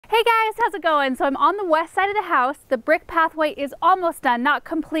Hey guys, how's it going? So I'm on the west side of the house. The brick pathway is almost done, not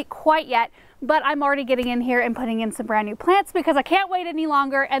complete quite yet, but I'm already getting in here and putting in some brand new plants because I can't wait any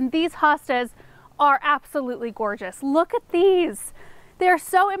longer. And these hostas are absolutely gorgeous. Look at these. They're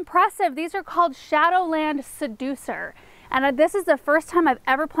so impressive. These are called Shadowland Seducer. And this is the first time I've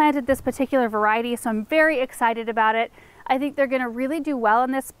ever planted this particular variety, so I'm very excited about it. I think they're gonna really do well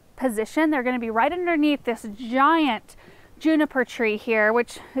in this position. They're gonna be right underneath this giant juniper tree here,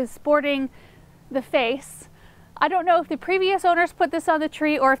 which is sporting the face. I don't know if the previous owners put this on the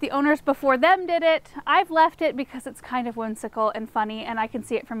tree or if the owners before them did it. I've left it because it's kind of whimsical and funny and I can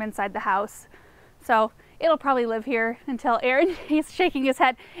see it from inside the house. So it'll probably live here until Aaron, he's shaking his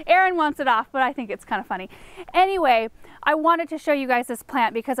head. Aaron wants it off, but I think it's kind of funny. Anyway, I wanted to show you guys this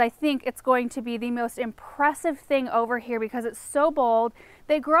plant because I think it's going to be the most impressive thing over here because it's so bold.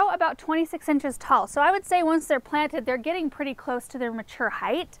 They grow about 26 inches tall. So I would say once they're planted, they're getting pretty close to their mature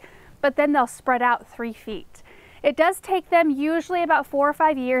height, but then they'll spread out 3 feet. It does take them usually about 4 or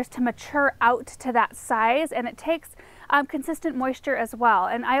 5 years to mature out to that size, and it takes consistent moisture as well.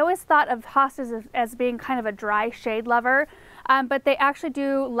 And I always thought of hostas as being kind of a dry shade lover, but they actually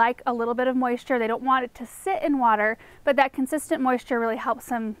do like a little bit of moisture. They don't want it to sit in water, but that consistent moisture really helps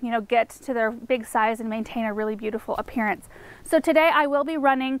them, you know, get to their big size and maintain a really beautiful appearance. So today I will be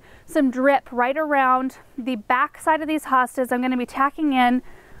running some drip right around the back side of these hostas. I'm going to be tacking in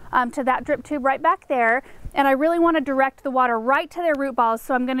to that drip tube right back there. And I really want to direct the water right to their root balls,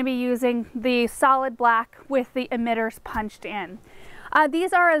 so I'm going to be using the solid black with the emitters punched in.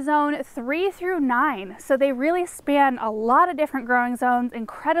 These are a zone 3 through 9, so they really span a lot of different growing zones,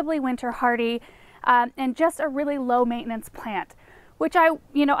 incredibly winter hardy, and just a really low maintenance plant, which I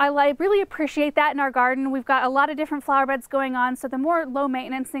really appreciate that in our garden. We've got a lot of different flower beds going on, so the more low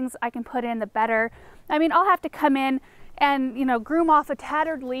maintenance things I can put in, the better. I mean, I'll have to come in and, you know, groom off a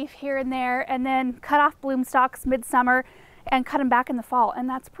tattered leaf here and there, and then cut off bloom stalks midsummer and cut them back in the fall. And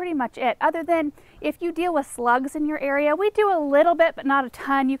that's pretty much it. Other than if you deal with slugs in your area, we do a little bit, but not a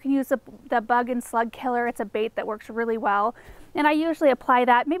ton. You can use the bug and slug killer. It's a bait that works really well. And I usually apply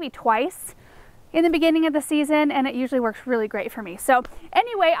that maybe twice in the beginning of the season, and it usually works really great for me. So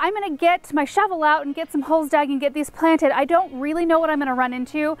anyway, I'm gonna get my shovel out and get some holes dug and get these planted. I don't really know what I'm gonna run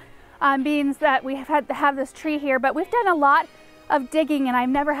into. Being that we have had to have this tree here, but we've done a lot of digging and I've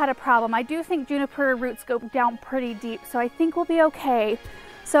never had a problem. I do think juniper roots go down pretty deep, so I think we'll be okay.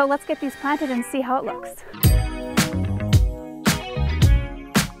 So let's get these planted and see how it looks.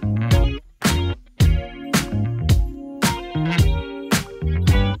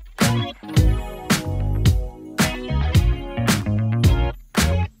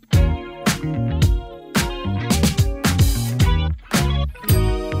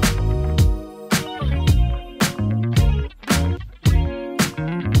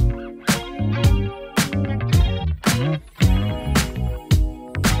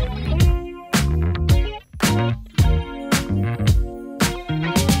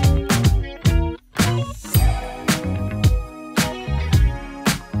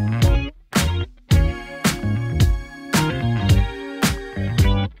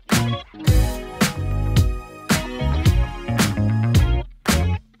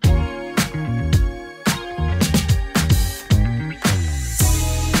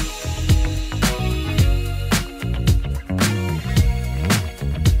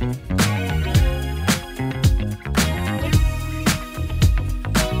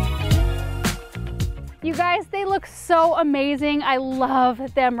 You guys, they look so amazing. I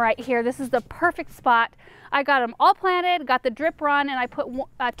love them right here. This is the perfect spot. I got them all planted, got the drip run, and I put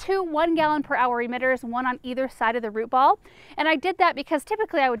 2 1-gallon-per-hour emitters, one on either side of the root ball. And I did that because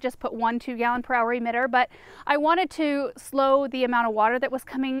typically I would just put 1 2-gallon-per-hour emitter, but I wanted to slow the amount of water that was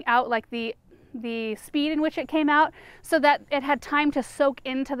coming out, like the speed in which it came out, so that it had time to soak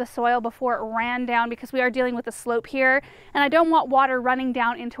into the soil before it ran down, because we are dealing with a slope here and I don't want water running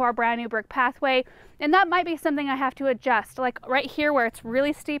down into our brand new brick pathway. And that might be something I have to adjust, like right here where it's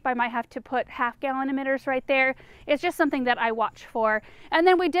really steep, I might have to put 1/2-gallon emitters right there. It's just something that I watch for. And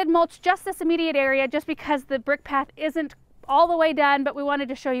then we did mulch just this immediate area just because the brick path isn't all the way done, but we wanted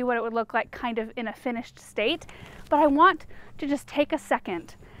to show you what it would look like kind of in a finished state. But I want to just take a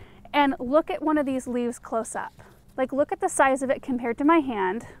second and look at one of these leaves close up. Like, look at the size of it compared to my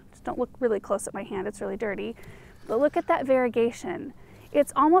hand. Just don't look really close at my hand, it's really dirty. But look at that variegation.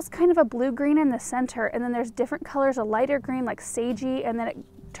 It's almost kind of a blue-green in the center, and then there's different colors, a lighter green like sagey, and then it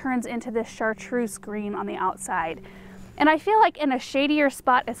turns into this chartreuse green on the outside. And I feel like in a shadier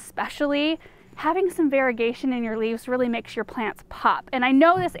spot especially, having some variegation in your leaves really makes your plants pop. And I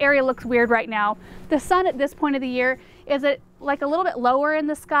know this area looks weird right now. The sun at this point of the year is at like a little bit lower in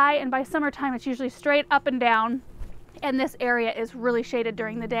the sky, and by summertime it's usually straight up and down, and this area is really shaded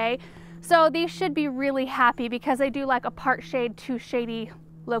during the day. So these should be really happy because they do like a part shade to shady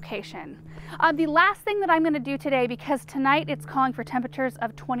location. The last thing that I'm going to do today, because tonight it's calling for temperatures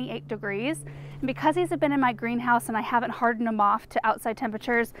of 28 degrees, and because these have been in my greenhouse and I haven't hardened them off to outside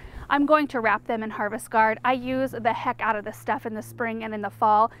temperatures, I'm going to wrap them in Harvest Guard. I use the heck out of this stuff in the spring and in the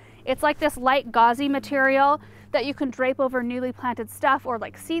fall. It's like this light gauzy material that you can drape over newly planted stuff or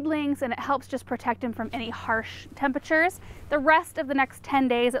like seedlings, and it helps just protect them from any harsh temperatures. The rest of the next 10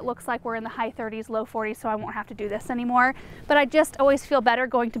 days, it looks like we're in the high 30s, low 40s, so I won't have to do this anymore. But I just always feel better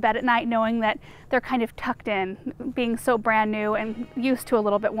going to bed at night knowing that they're kind of tucked in, being so brand new and used to a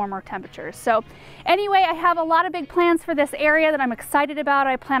little bit warmer temperatures. So anyway, I have a lot of big plans for this area that I'm excited about.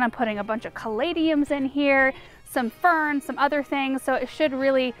 I plan on putting a bunch of caladiums in here, some ferns, some other things, so it should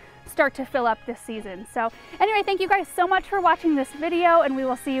really start to fill up this season. So anyway, thank you guys so much for watching this video, and we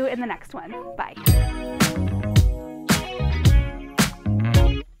will see you in the next one. Bye.